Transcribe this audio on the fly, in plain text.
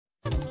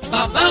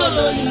bàbá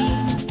olóyin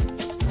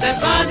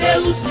sẹ̀sán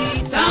adéhùsì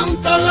táwọn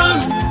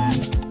tọ́lọ́run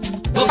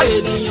gbogbo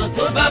ènìyàn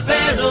tó bá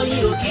fẹ́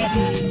ròyìn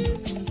òkìkí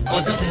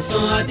ọ̀dọ̀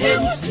sẹ̀sán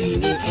adéhùsì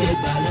ní kí ẹ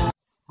gbà lọ.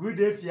 Good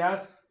day,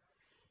 Fias.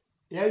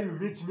 Here you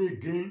meet me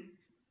again,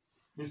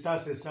 Mr.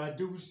 Sẹ̀sán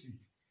Adéhùsì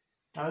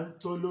táwọn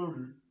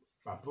tọ́lọ́run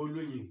bàbá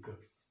olóyin nǹkan.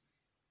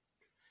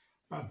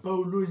 Bàbá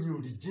olóyin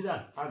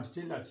original, I'm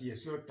staying at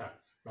Yesota.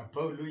 Bàbá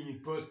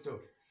olóyin bus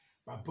stop.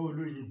 Bàbá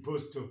olóyin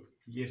bus stop,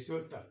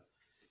 Yesota.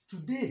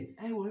 Today,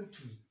 I want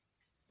to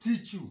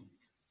teach you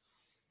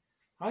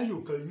how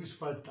you can use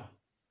Fanta.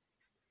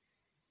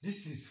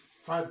 This is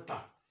Fanta.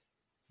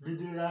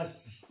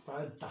 Minerals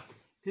Fanta.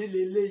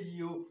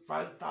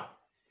 Fanta.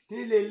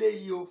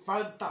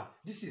 Fanta.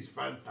 This is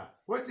Fanta.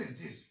 What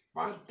is this?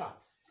 Fanta.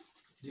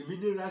 The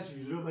minerals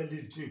you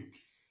normally drink.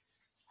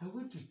 I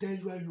want to tell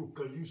you how you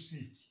can use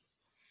it.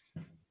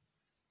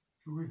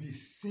 You will be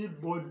seeing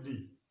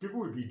money. People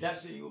will be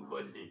dashing you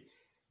money.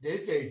 Then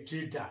if you're a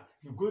trader,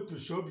 you go to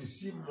shop, you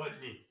see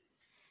money.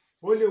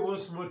 Only one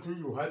small thing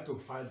you have to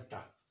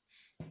Fanta.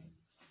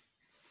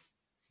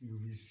 You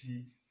will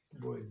see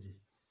money.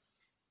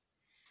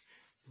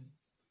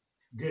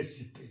 Get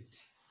seated.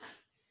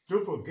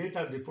 Don't forget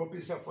I'm the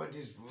publisher for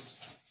this book.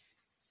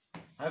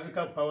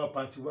 African Power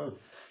Part 1.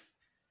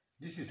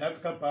 This is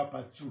African Power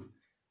Part 2.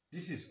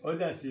 This is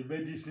Honor as a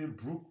Medicine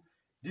book.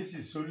 This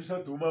is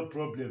Solution to Human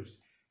Problems.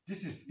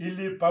 This is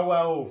Healing Power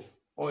of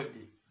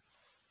Honey.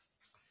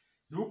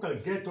 You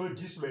can get all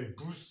this my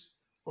books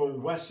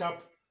on WhatsApp,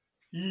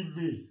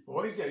 email,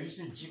 or if you are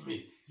using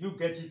Gmail, you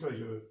get it on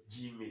your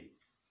Gmail.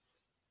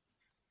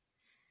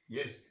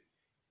 Yes.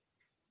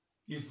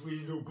 If we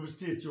in Ogun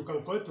State, you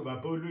can come to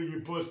Baba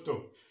Oloyin bus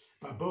stop.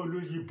 Baba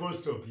Oloyin bus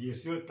stop,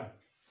 Yesota.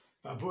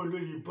 Baba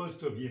Oloyin bus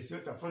stop,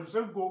 Yesota. From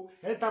Sango,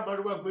 enter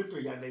Maruwa going to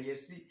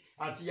Yanayesi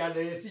at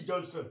Yanayesi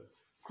Johnson.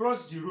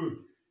 Cross the road.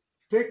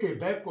 Take a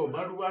bike from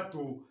Maruwa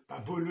to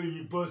Baba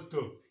Oloyin bus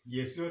stop,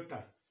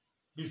 Yesota.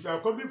 If you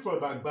are coming from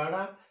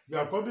Agbara, you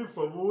are coming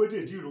from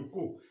Owode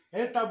Diroko,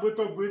 enter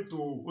motor going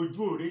to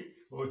Ojuore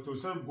or to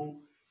Sango.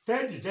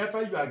 Tell the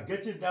driver you are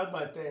getting down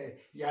at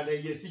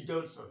Yanayesi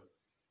Johnson.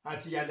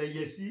 At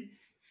Yanayesi,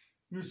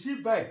 you see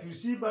bike, you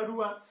see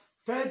Maruwa.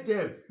 Tell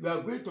them you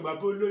are going to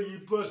Baba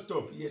Oloyin bus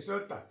stop,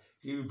 Yesota.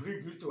 They will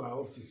bring you to our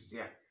office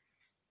there.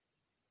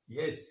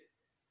 Yes.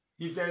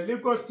 If you are in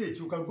Lagos State,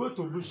 you can go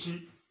to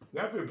Mushi. We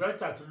have a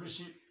branch at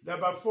Mushi,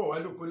 number 4,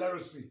 Alukolaro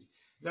Street.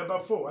 Number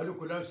 4,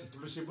 Alukolaro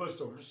Street, Mushi bus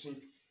stop, Mushi.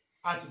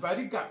 At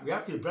Bariga, we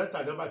have a branch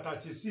at number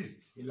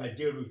 36,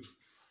 Ilaje Road.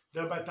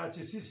 Number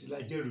 36,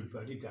 Ilaje Road,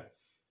 Bariga.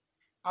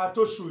 At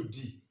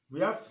Oshodi, we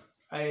have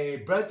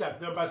a branch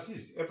at number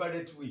 6,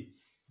 Everett Way.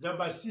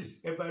 Number 6,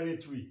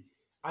 Everett Way.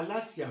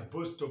 Alasia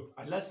bus stop,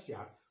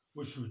 Alasia,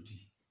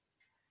 Oshodi.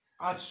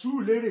 At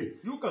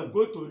Surulere, you can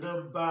go to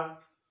number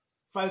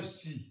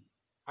 5C,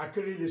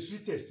 Akerele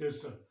Street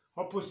Extension,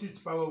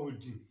 opposite Power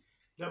Wooding.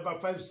 Number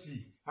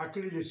 5C,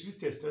 Akerele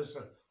Street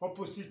Extension,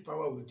 opposite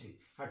Power Wooding,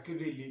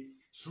 Akerele,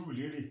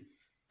 Surulere.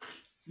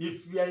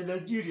 If you are in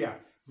Nigeria,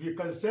 we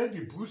can send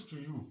the books to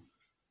you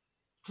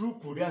through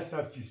courier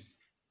service.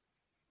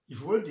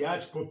 If you want the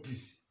hard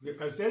copies, we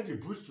can send the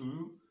books to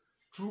you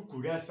through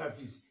courier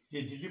service.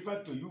 They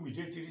deliver to you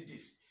within 3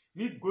 days.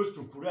 It goes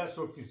to courier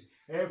office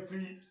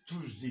every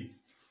Tuesday.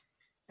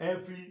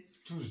 Every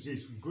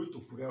Tuesdays we go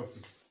to courier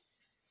office.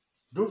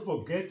 Don't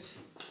forget,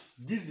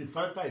 this is the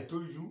Fanta I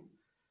told you.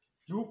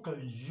 You can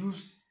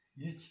use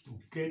it to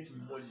get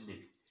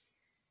money.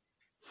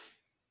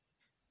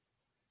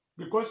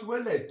 Because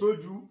when I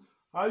told you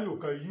how you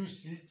can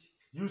use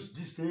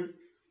this thing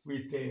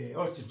with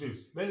hot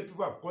drinks, many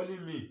people are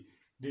calling me,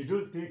 they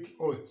don't take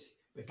hot.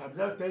 But I'm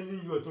now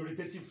telling you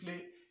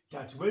authoritatively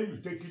that when you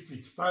take it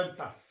with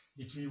Fanta,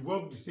 it will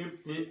work the same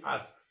thing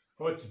as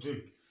hot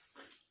drink.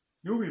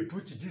 You will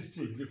put this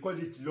thing, we call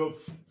it love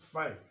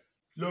fine.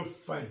 Love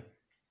fine.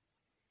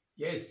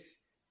 Yes.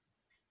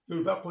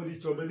 Yoruba call it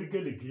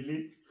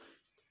Omenigele.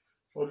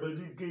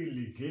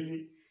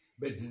 Omenigele.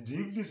 But the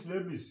English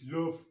name is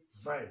love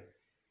fine.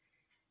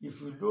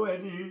 If you know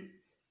any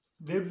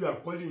name you are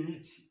calling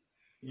it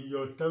in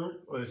your town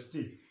or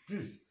state,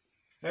 please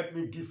help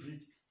me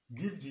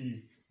give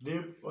the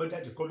name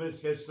under the comment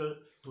section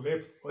to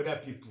help other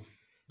people.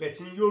 But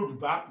in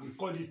Yoruba, we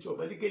call it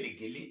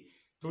Omenigele.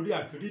 Torí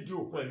àkìrídìí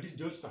òkun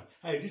àìrídìí ọ̀sà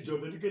àìrídìí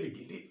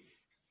Omenigele.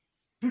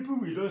 People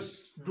will not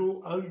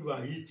know how you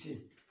are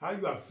eating, how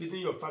you are feeding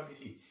your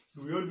family.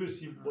 You will always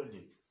see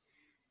money.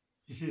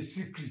 It's a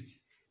secret.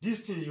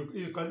 This thing,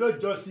 you cannot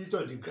just eat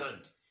on the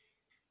ground.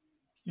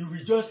 You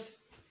will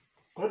just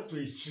come to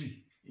a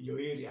tree in your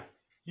area.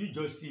 You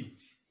just see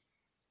it.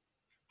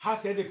 How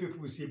many people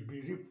will say,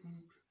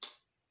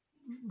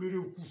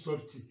 miracle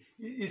something?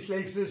 It's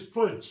like a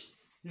sponge.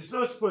 It's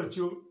not sponge.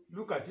 You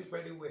look at it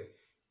very well.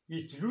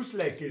 It looks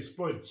like a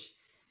sponge.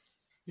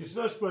 It's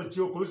not sponge.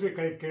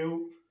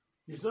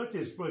 It's not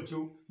a sponge.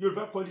 You'll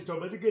call it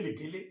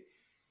Omenigele.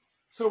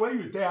 So when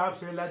you tell half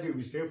seller, they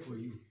will sell for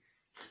you.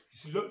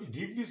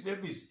 The English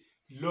name is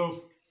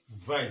Love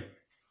Vine.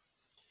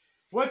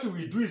 What you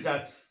will do is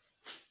that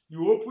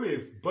you open a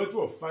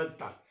bottle of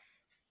Fanta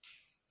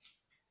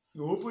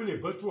You open a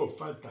bottle of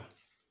Fanta.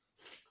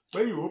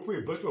 When you open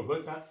a bottle of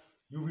Fanta,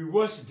 you will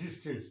wash these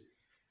things.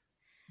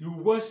 You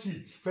wash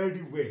it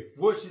very well.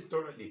 Wash it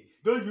thoroughly.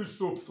 Don't use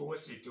soap to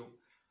wash it.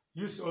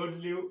 Use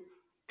only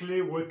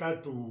clean water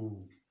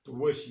to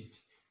wash it.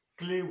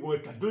 Clean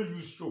water. Don't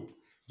use soap.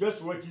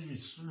 Just wash it with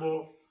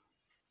small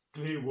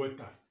clean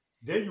water.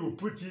 Then you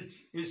put it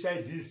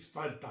inside this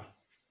Fanta.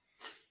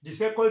 The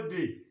second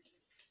day,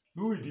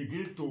 you will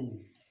begin to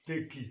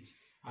take it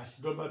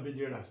as normal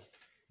minerals.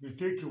 You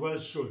take one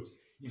shot.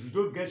 If you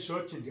don't get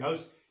shot in the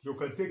house, you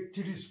can take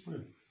 3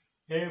 spoons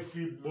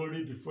every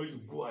morning before you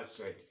go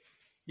outside.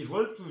 If you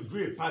want to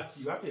do a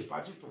party, you have a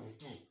party to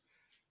do,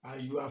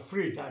 and you are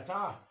afraid that,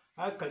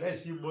 how can I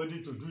see money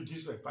to do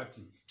this my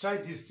party? Try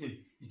this thing,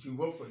 it will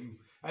work for you.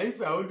 And if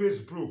you are always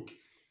broke,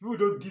 you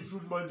don't give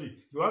you money,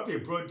 you have a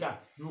brother,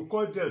 you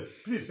call them,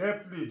 please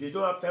help me, they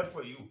don't have time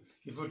for you.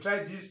 If you try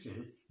this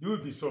thing, you will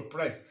be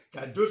surprised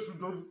that those who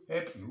don't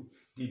help you,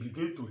 they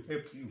begin to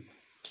help you.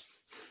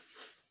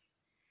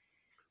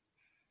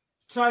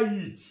 Try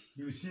it,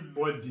 you will see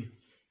money.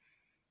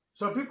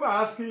 Some people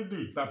are asking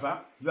me,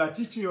 Papa, you are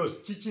teaching us,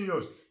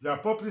 you are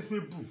publishing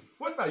book.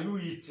 What are you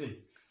eating?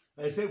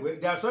 I say, well,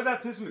 there are other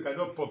things we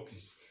cannot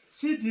publish.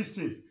 See this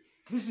thing.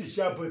 This is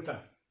shea butter.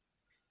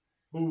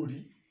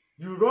 Ori.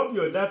 You rub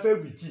your knife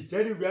with it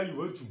anywhere you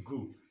want to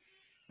go.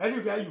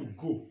 Anywhere you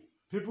go,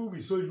 people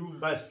will show you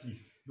mercy.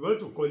 You want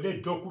to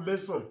collect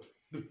documents from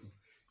people.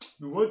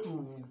 You want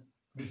to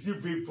receive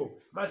favor,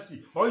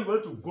 mercy. Or you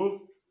want to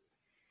go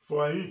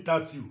for an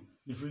interview.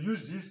 If you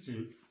use this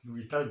thing, you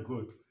will thank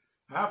God.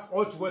 I have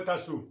hot water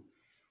soap.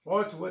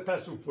 Hot water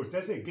soap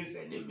protects against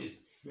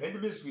enemies. Your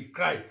enemies will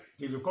cry.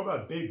 They will come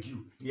and beg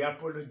you. They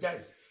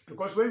apologize.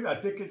 Because when you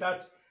are taking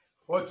that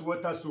hot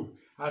water soap,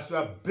 as you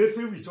are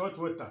bathing with hot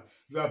water,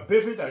 you are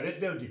bathing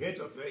directly on the head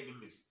of your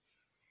enemies.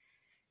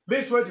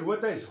 Make sure the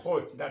water is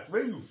hot, that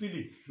when you feel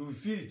it, you will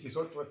feel it is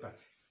hot water.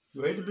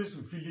 Your enemies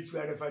will feel it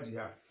wherever they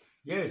are.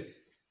 Yes,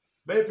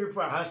 many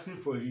people are asking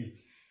for it.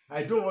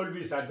 I don't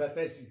always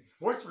advertise it.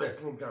 Watch my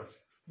programs.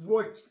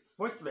 Watch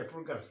my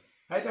programs.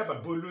 Either by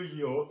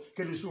Boloyi or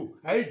Kenisho.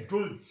 I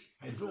don't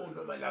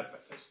normally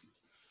advertise it.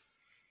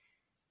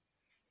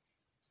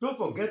 Don't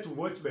forget to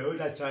watch my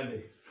other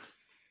channel,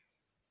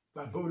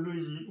 Baba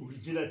Oloyin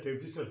Original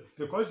Television,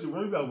 because the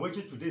one you are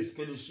watching today is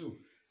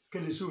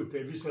Kenisho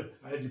Television,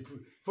 and the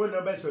phone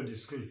number is on the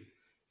screen: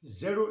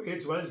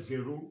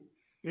 0810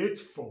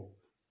 84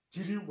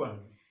 31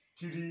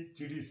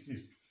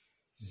 336.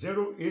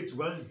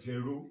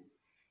 0810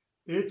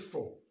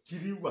 84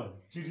 31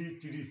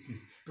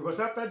 336. Because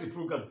after the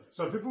program,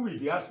 some people will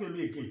be asking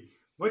me again,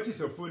 what is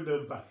your phone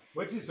number?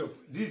 This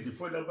is the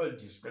phone number on the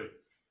screen.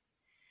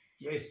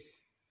 Yes.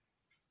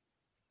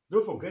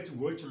 Don't forget to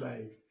watch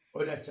my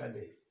other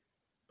channel,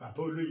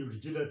 Baba Oloyin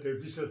Original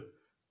Television,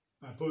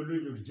 Baba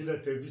Oloyin Original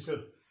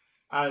Television,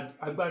 and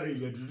Agbára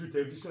Èèyàn Dúdú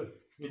Television.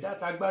 In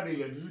that Agbára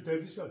Èèyàn Dúdú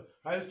Television,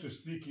 I used to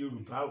speak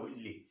Yoruba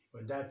only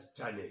on that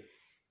channel.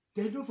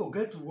 Then don't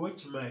forget to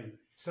watch my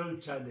son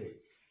channel,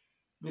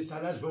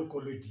 Mr. Lashbon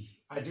Comedy,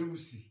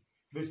 Adewusi.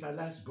 Mr.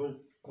 Lashbon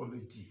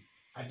Comedy,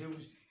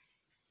 Adewusi.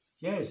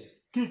 Yes,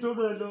 kí tó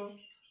máa lọ,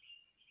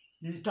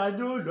 ìta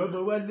ni ó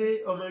lọ́mọ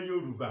wálé ọmọ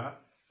Yorùbá.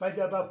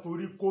 Tájá bá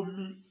forí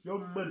kómí yóò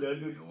mọ̀nà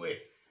lólúwẹ̀.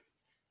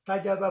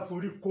 Tájá bá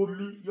forí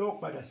kómí yóò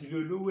padà sílé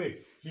olówẹ̀.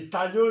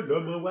 Ìta ni ó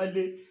lọ́mọ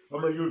wálé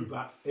ọmọ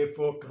Yorùbá, ẹ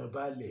fọkàn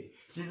balẹ̀.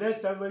 Till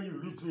next time when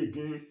you meet me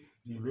again,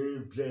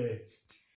 remain blessed.